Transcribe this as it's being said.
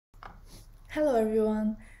Hello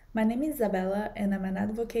everyone, my name is Isabella and I'm an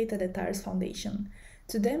advocate at the Tars Foundation.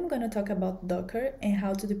 Today I'm going to talk about Docker and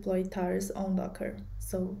how to deploy Tars on Docker.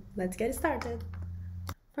 So let's get started.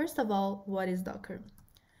 First of all, what is Docker?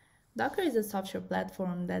 Docker is a software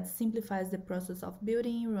platform that simplifies the process of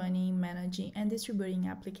building, running, managing, and distributing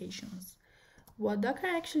applications. What Docker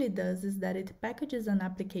actually does is that it packages an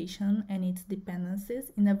application and its dependencies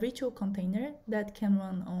in a virtual container that can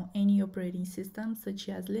run on any operating system such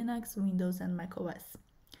as Linux, Windows, and macOS.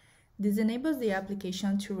 This enables the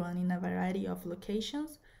application to run in a variety of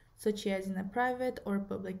locations, such as in a private or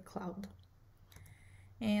public cloud.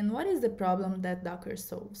 And what is the problem that Docker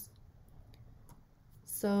solves?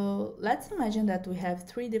 So let's imagine that we have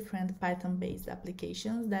three different Python-based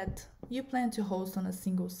applications that you plan to host on a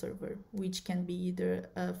single server, which can be either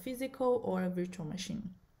a physical or a virtual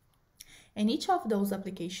machine. And each of those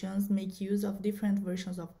applications make use of different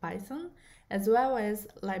versions of Python, as well as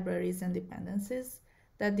libraries and dependencies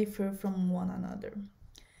that differ from one another.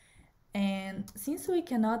 And since we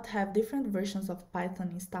cannot have different versions of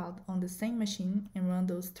Python installed on the same machine and run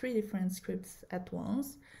those three different scripts at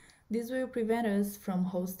once, this will prevent us from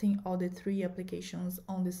hosting all the three applications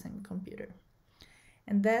on the same computer.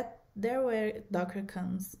 And there where Docker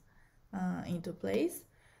comes into place.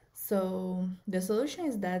 So the solution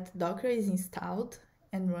is that Docker is installed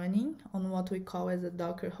and running on what we call as a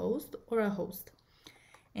Docker host or a host.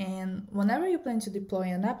 And whenever you plan to deploy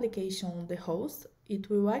an application on the host, it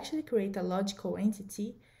will actually create a logical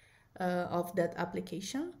entity of that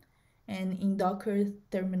application. And in Docker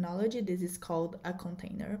terminology, this is called a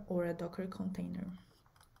container or a Docker container.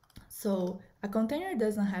 So a container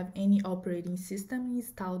doesn't have any operating system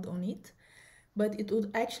installed on it, but it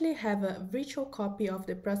would actually have a virtual copy of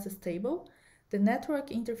the process table, the network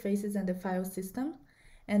interfaces, and the file system,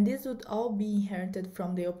 and this would all be inherited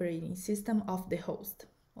from the operating system of the host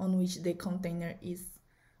on which the container is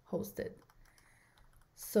hosted.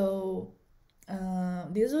 So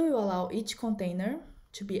this will allow each container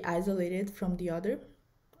to be isolated from the other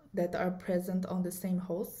that are present on the same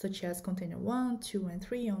host, such as container 1, 2, and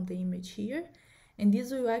 3 on the image here. And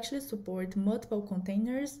this will actually support multiple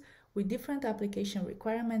containers with different application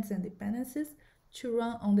requirements and dependencies to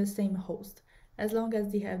run on the same host, as long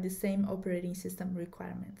as they have the same operating system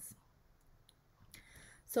requirements.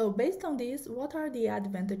 So based on this, what are the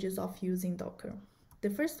advantages of using Docker? The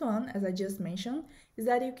first one, as I just mentioned, is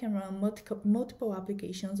that you can run multiple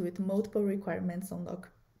applications with multiple requirements on Docker,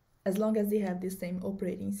 as long as they have the same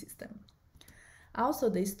operating system. Also,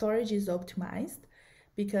 the storage is optimized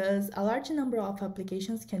because a large number of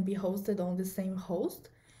applications can be hosted on the same host,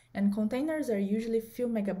 and containers are usually few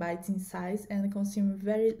megabytes in size and consume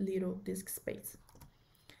very little disk space.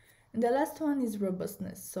 And the last one is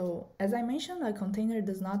robustness. So, as I mentioned, a container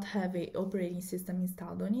does not have an operating system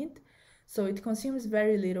installed on it, so it consumes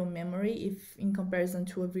very little memory if in comparison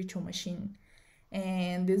to a virtual machine.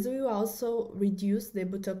 And this will also reduce the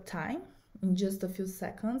boot up time in just a few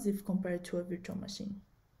seconds if compared to a virtual machine.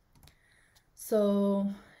 So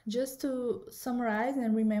just to summarize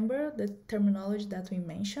and remember the terminology that we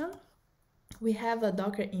mentioned, we have a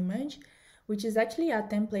Docker image, which is actually a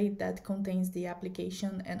template that contains the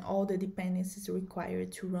application and all the dependencies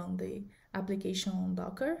required to run the application on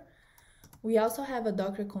Docker. We also have a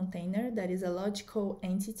Docker container that is a logical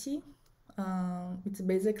entity. It's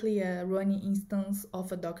basically a running instance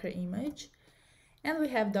of a Docker image. And we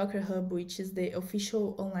have Docker Hub, which is the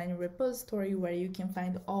official online repository where you can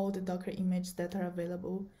find all the Docker images that are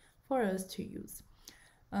available for us to use.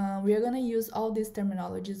 We are going to use all these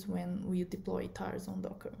terminologies when we deploy Tars on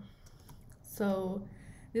Docker. So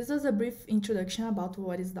this was a brief introduction about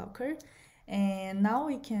what is Docker. And now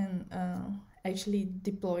we can actually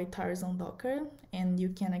deploy Tars on Docker, and you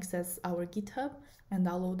can access our GitHub and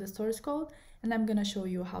download the source code, and I'm gonna show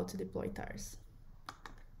you how to deploy Tars.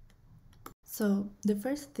 So the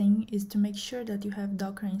first thing is to make sure that you have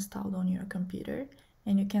Docker installed on your computer,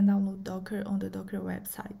 and you can download Docker on the Docker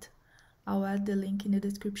website. I'll add the link in the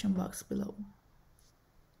description box below.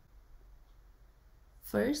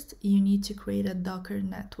 First, you need to create a Docker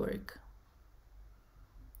network.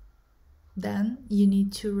 Then you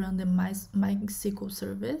need to run the MySQL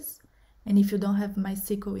service, and if you don't have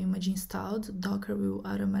MySQL image installed, Docker will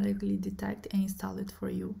automatically detect and install it for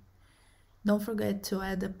you. Don't forget to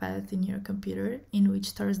add a path in your computer in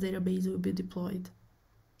which Tars database will be deployed.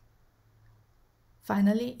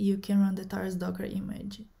 Finally, you can run the Tars Docker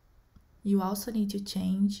image. You also need to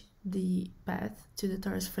change the path to the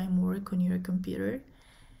Tars framework on your computer,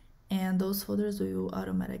 and those folders will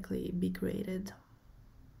automatically be created.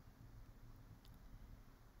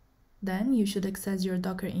 Then you should access your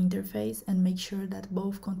Docker interface and make sure that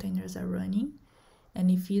both containers are running. And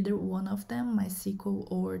if either one of them, MySQL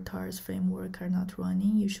or Tars framework, are not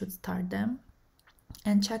running, you should start them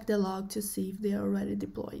and check the log to see if they are already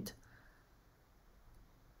deployed.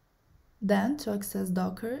 Then, to access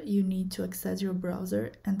Docker, you need to access your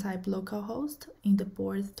browser and type localhost in the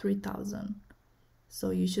port 3000.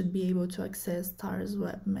 So you should be able to access Tars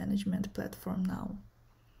Web Management Platform now.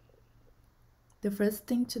 The first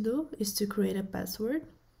thing to do is to create a password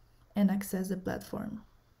and access the platform.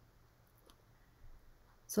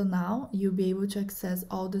 So now you'll be able to access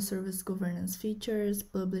all the service governance features,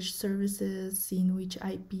 publish services, see in which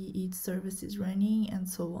IP each service is running, and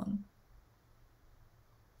so on.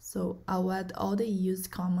 So I'll add all the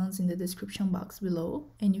used commands in the description box below,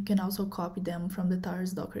 and you can also copy them from the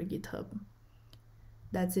Tars Docker GitHub.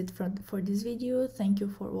 That's it for this video. Thank you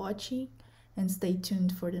for watching, and stay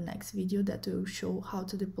tuned for the next video that will show how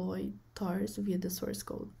to deploy Tars via the source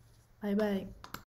code. Bye bye!